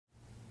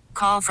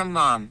call from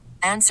mom.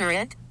 Answer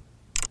it.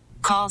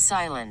 Call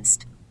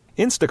silenced.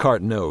 Instacart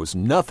knows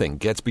nothing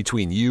gets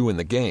between you and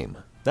the game.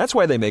 That's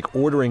why they make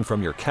ordering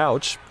from your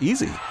couch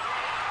easy.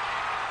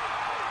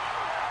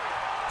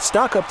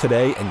 Stock up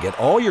today and get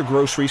all your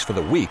groceries for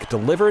the week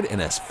delivered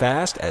in as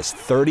fast as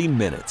 30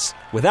 minutes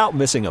without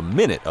missing a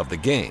minute of the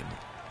game.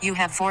 You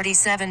have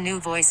 47 new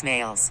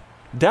voicemails.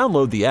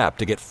 Download the app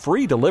to get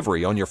free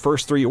delivery on your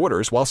first 3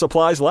 orders while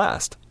supplies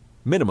last.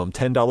 Minimum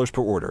 $10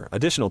 per order.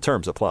 Additional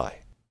terms apply.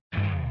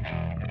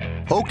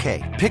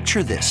 Okay,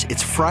 picture this.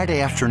 It's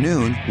Friday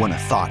afternoon when a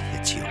thought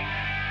hits you.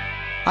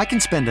 I can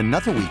spend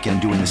another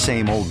weekend doing the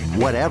same old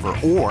whatever,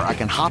 or I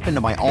can hop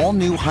into my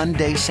all-new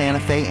Hyundai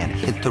Santa Fe and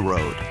hit the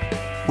road.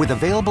 With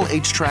available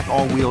H-Track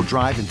all-wheel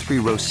drive and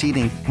 3-row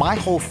seating, my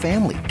whole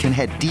family can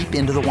head deep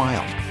into the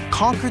wild.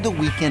 Conquer the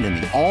weekend in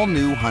the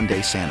all-new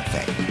Hyundai Santa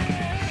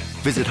Fe.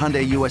 Visit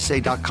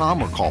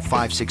HyundaiUSA.com or call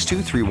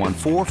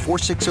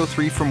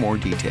 562-314-4603 for more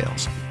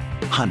details.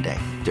 Hyundai,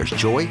 there's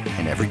joy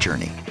in every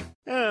journey.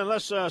 And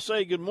let's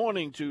say good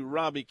morning to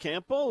Robbie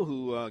Campo,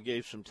 who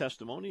gave some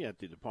testimony at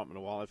the Department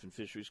of Wildlife and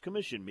Fisheries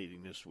Commission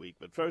meeting this week.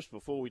 But first,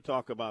 before we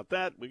talk about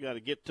that, we got to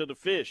get to the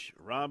fish.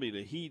 Robbie,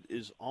 the heat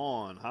is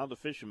on. How the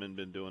fishermen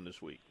been doing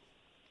this week?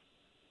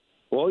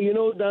 Well, you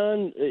know,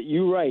 Don,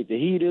 you're right. The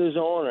heat is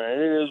on, and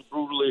it is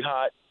brutally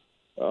hot.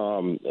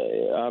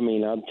 I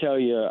mean, I'll tell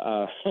you,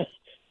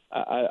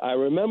 I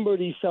remember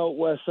these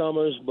Southwest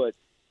summers, but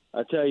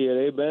I tell you,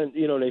 they've been,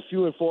 you know, they're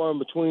few and far in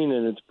between,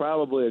 and it's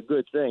probably a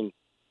good thing.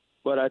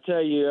 But I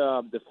tell you,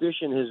 the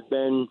fishing has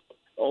been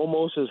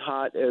almost as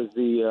hot as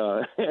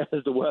the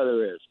as the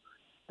weather is.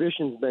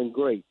 Fishing's been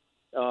great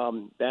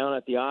down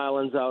at the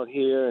islands out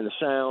here in the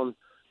Sound,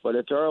 but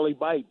it's early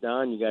bite,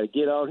 Don. You got to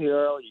get out here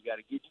early. You got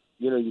to get,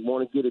 you know, you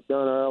want to get it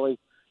done early.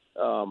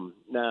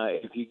 Now,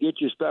 if you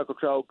get your speckled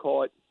trout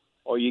caught,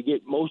 or you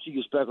get most of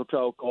your speckled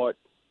trout caught,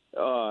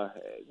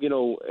 you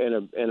know,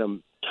 in a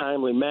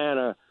timely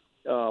manner,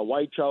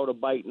 white trout are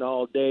biting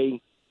all day.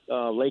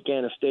 Lake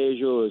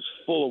Anastasia is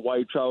full of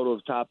white trout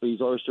over top of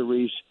these oyster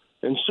reefs,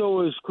 and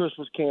so is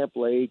Christmas Camp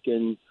Lake,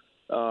 and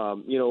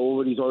you know,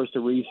 over these oyster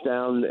reefs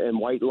down in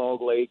White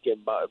Log Lake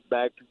and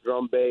back to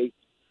Drum Bay,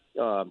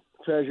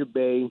 Treasure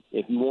Bay.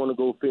 If you want to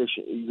go fish,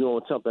 you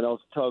know, something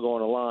else to tug on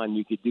a line,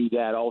 you could do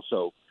that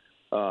also.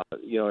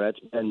 You know,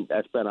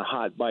 that's been a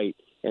hot bite,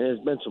 and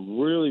there's been some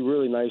really,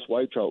 really nice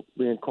white trout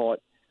being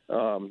caught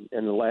in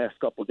the last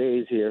couple of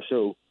days here.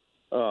 So.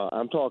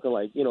 I'm talking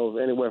like, you know,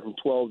 anywhere from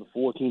 12 to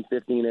 14,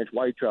 15-inch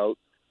white trout.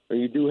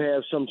 And you do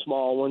have some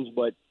small ones,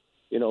 but,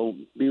 you know,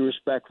 be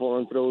respectful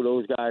and throw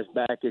those guys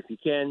back if you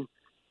can.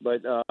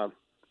 But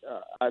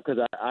because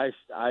I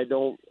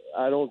don't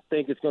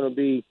think it's going to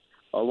be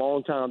a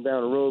long time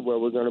down the road where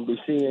we're going to be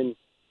seeing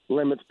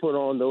limits put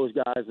on those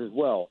guys as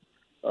well.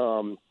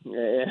 And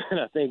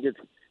I think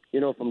it's, you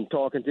know, from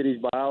talking to these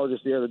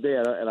biologists the other day,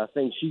 and I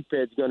think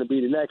sheephead's going to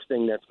be the next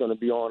thing that's going to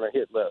be on a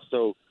hit list.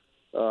 So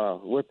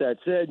with that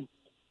said,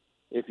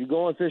 if you're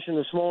going fishing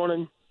this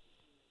morning,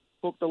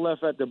 hook the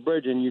left at the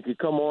bridge, and you could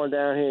come on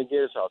down here and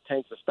get us. Our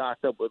tanks are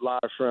stocked up with live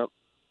shrimp.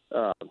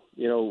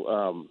 You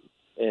know,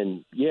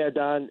 and yeah,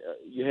 Don,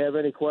 you have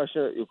a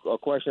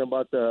question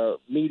about the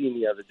meeting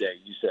the other day?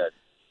 You said.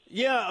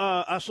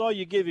 Yeah, I saw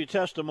you give your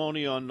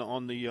testimony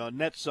on the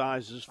net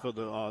sizes for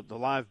the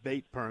live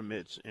bait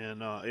permits,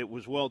 and it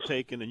was well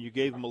taken. And you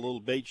gave them a little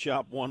bait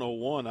shop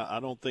 101. I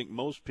don't think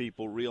most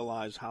people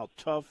realize how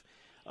tough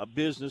a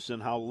business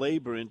and how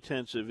labor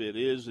intensive it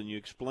is, and you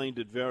explained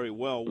it very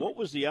well. What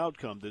was the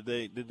outcome? Did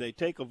they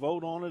take a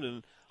vote on it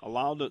and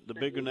allow the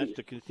bigger nets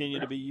to continue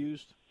to be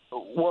used?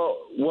 Well,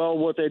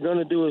 what they're going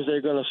to do is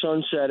they're going to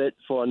sunset it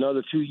for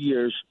another 2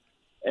 years,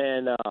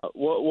 and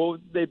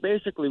what they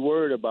basically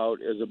worried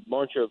about is a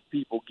bunch of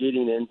people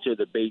getting into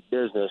the bait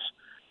business.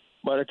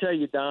 But I tell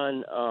you,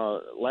 Don,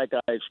 like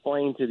I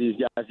explained to these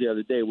guys the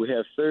other day, we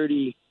have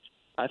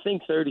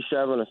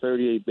 37 or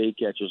 38 bait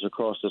catchers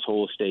across this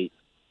whole state.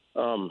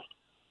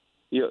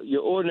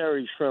 Your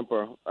ordinary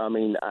shrimper, I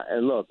mean,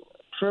 and look,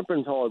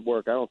 shrimping's hard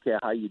work. I don't care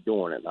how you're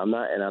doing it. I'm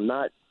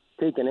not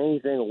taking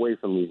anything away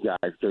from these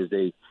guys because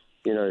they,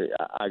 you know,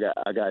 I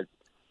got,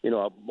 you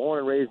know, I'm born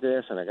and raised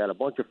this, and I got a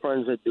bunch of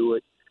friends that do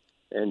it,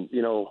 and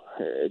you know,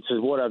 it's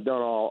just what I've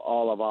done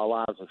all of our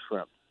lives with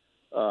shrimp.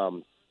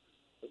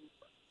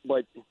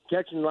 But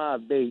catching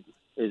live bait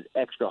is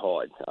extra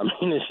hard. I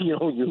mean, it's, you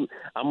know,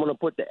 I'm going to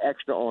put the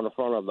extra on the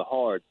front of the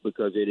hard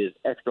because it is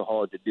extra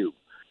hard to do.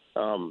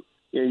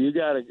 You know, you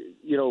got to,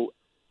 you know,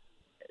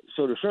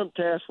 so the Shrimp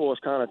Task Force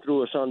kind of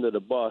threw us under the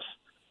bus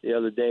the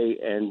other day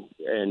and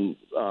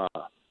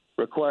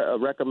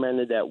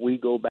recommended that we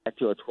go back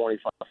to a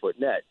 25-foot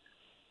net.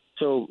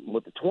 So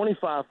what the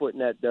 25-foot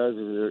net does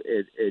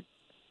is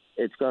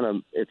it's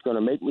gonna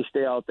make me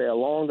stay out there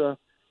longer.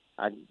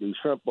 The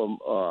shrimp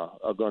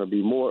are going to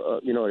be more,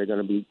 you know, they're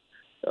going to be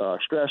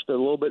stressed a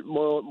little bit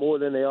more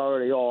than they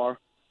already are.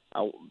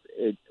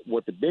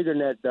 What the bigger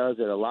net does,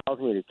 it allows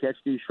me to catch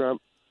these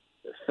shrimp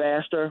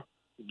faster,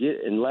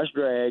 get in less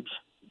drags,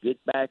 get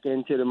back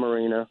into the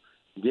marina,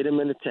 get them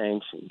in the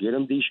tanks, get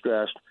them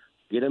de-stressed,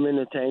 get them in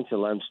the tanks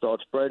and let them start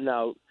spreading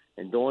out,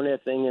 and doing their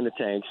thing in the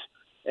tanks,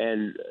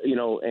 and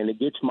and it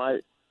gets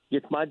my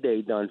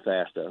day done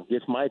faster,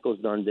 gets Michael's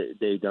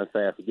day done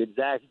faster, gets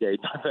Zach's day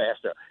done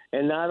faster,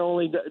 and not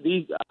only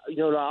these,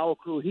 our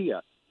crew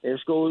here.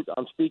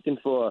 I'm speaking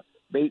for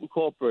Bait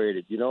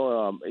Incorporated, and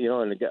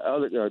the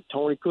other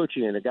Tony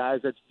Cucci and the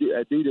guys that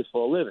do this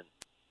for a living.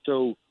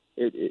 So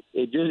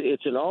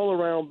it's an all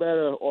around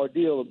better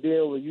ordeal to be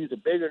able to use a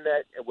bigger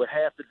net with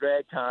half the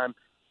drag time,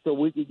 so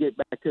we could get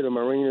back to the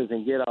marinas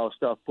and get our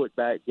stuff put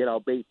back, get our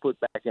bait put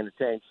back in the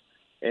tanks,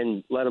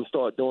 and let them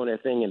start doing their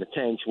thing in the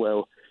tanks.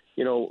 Well,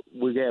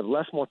 we have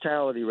less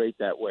mortality rate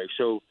that way.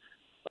 So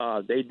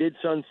they did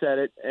sunset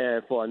it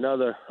for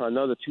another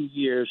 2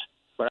 years.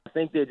 But I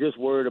think they're just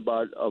worried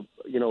about,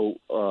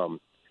 an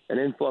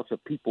influx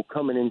of people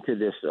coming into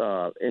this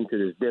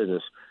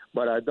business.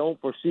 But I don't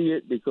foresee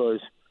it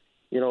because,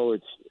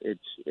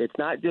 it's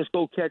not just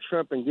go catch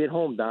shrimp and get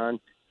home, Don.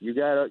 You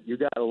got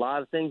a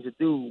lot of things to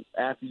do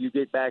after you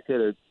get back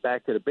to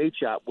the bait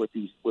shop with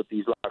these live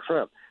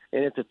shrimp,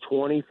 and it's a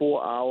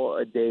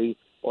 24-hour-a-day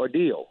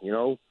ordeal.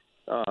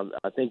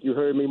 I think you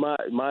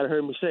might have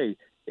heard me say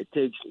it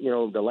takes.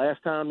 The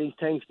last time these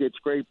tanks get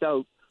scraped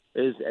out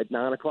is at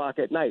 9:00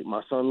 at night.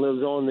 My son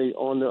lives on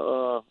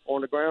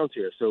the grounds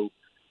here, so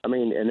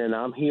and then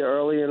I'm here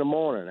early in the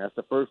morning. That's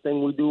the first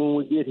thing we do when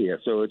we get here.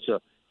 So it's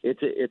a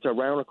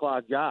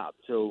round-the-clock job.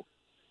 So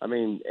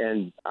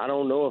and I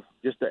don't know if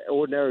just the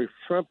ordinary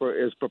shrimper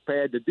is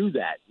prepared to do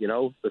that.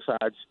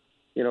 Besides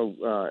you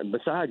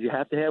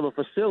have to have a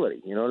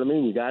facility. You know what I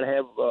mean? You got to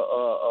have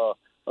a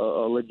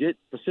legit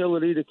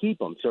facility to keep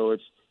them. So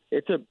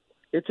it's a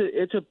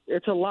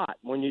lot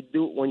when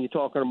you're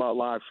talking about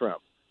live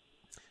shrimp.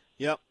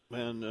 Yep,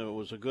 and it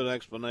was a good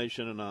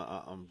explanation, and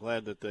I'm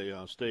glad that they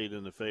stayed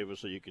in the favor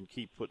so you can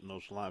keep putting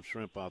those live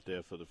shrimp out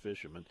there for the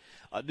fishermen.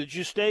 Did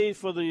you stay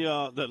for the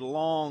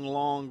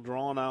long,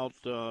 drawn-out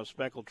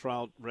speckled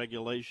trout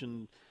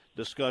regulation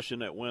discussion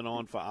that went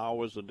on for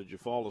hours, or did you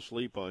fall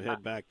asleep or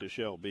head back to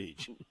Shell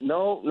Beach?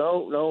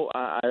 No.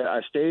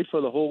 I stayed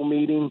for the whole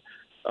meeting.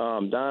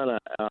 Don,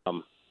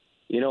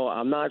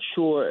 I'm not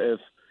sure if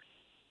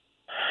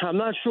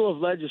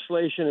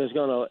legislation is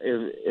gonna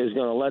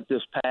let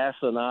this pass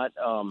or not.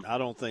 I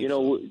don't think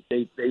so.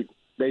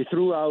 They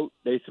threw out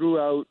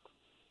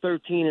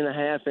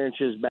 13.5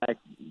 inches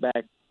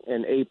back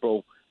in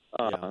April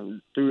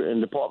through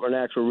in Department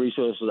of Natural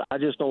Resources. I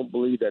just don't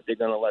believe that they're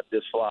gonna let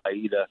this fly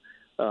either.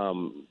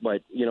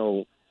 But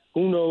who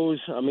knows?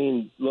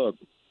 Look,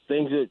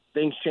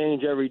 things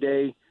change every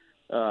day.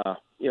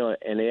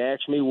 And they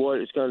asked me what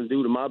it's going to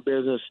do to my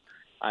business.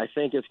 I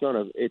think it's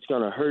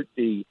gonna hurt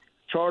the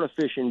charter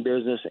fishing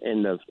business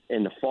in the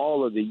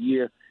fall of the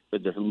year.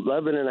 But the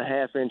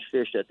 11.5-inch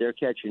fish that they're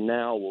catching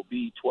now will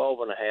be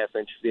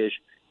 12.5-inch fish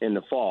in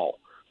the fall.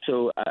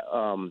 So,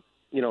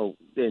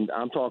 then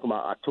I'm talking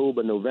about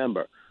October,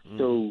 November. Mm.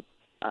 So,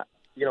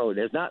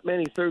 there's not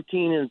many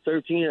 13 and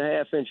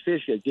 13.5-inch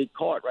fish that get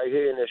caught right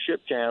here in the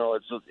ship channel.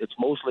 It's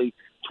mostly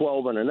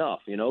 12 and enough.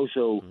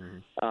 So.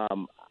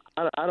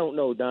 I don't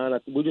know, Don.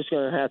 We're just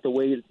going to have to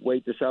wait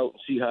this out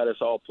and see how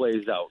this all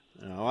plays out.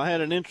 I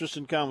had an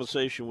interesting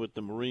conversation with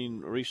the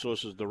Marine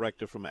Resources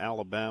Director from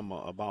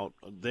Alabama about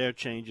their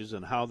changes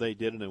and how they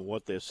did it and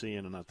what they're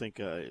seeing, and I think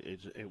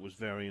it was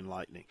very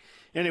enlightening.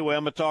 Anyway,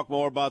 I'm going to talk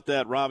more about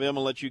that. Robbie, I'm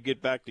going to let you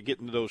get back to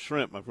getting to those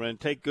shrimp, my friend.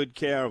 Take good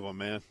care of them,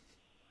 man.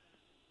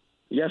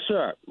 Yes,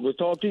 sir. We'll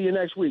talk to you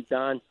next week,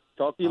 Don.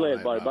 Talk to you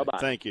later, buddy. Bye-bye.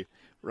 Thank you.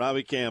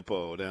 Robbie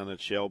Campo down at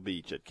Shell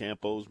Beach at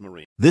Campo's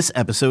Marina. This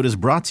episode is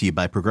brought to you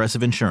by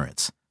Progressive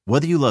Insurance.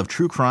 Whether you love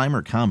true crime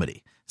or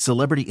comedy,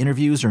 celebrity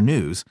interviews or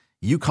news,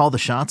 you call the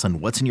shots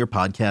on what's in your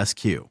podcast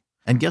queue.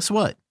 And guess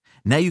what?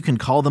 Now you can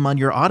call them on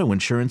your auto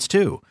insurance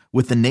too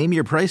with the Name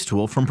Your Price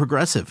tool from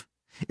Progressive.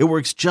 It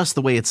works just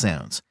the way it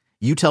sounds.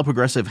 You tell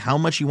Progressive how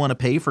much you want to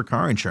pay for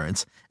car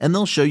insurance, and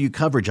they'll show you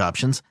coverage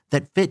options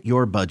that fit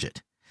your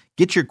budget.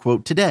 Get your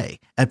quote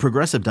today at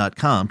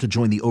Progressive.com to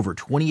join the over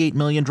 28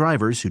 million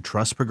drivers who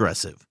trust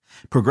Progressive.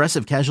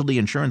 Progressive Casualty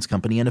Insurance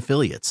Company and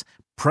Affiliates.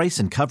 Price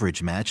and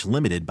coverage match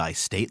limited by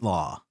state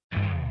law.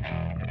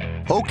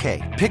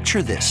 Okay,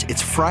 picture this.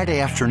 It's Friday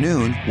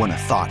afternoon when a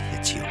thought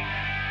hits you.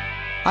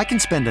 I can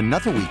spend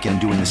another weekend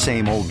doing the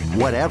same old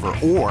whatever,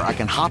 or I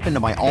can hop into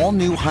my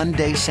all-new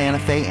Hyundai Santa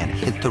Fe and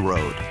hit the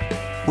road.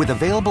 With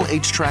available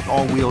H-Track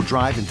all-wheel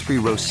drive and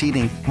 3-row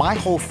seating, my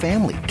whole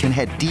family can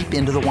head deep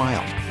into the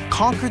wild.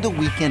 Conquer the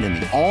weekend in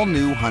the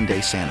all-new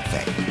Hyundai Santa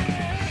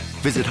Fe.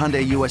 Visit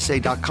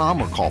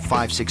HyundaiUSA.com or call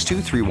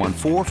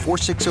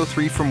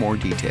 562-314-4603 for more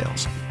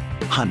details.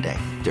 Hyundai,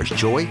 there's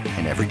joy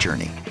in every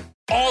journey.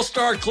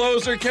 All-star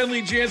closer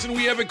Kenley Jansen,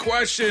 we have a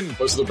question.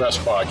 What's the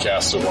best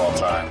podcast of all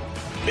time?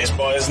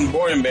 Baseball isn't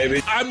boring,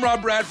 baby. I'm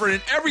Rob Bradford,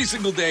 and every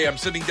single day I'm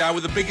sitting down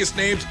with the biggest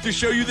names to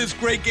show you this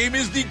great game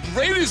is the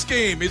greatest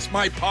game. It's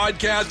my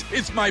podcast.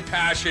 It's my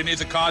passion. It's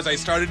a cause I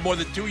started more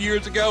than 2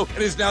 years ago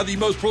and is now the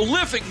most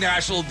prolific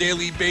national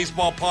daily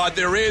baseball pod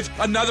there is.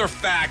 Another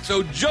fact,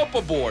 so jump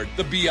aboard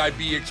the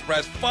BIB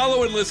Express.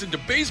 Follow and listen to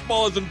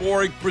Baseball Isn't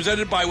Boring,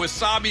 presented by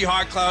Wasabi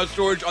Hot Cloud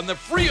Storage on the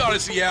free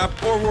Odyssey app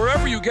or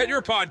wherever you get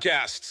your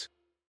podcasts.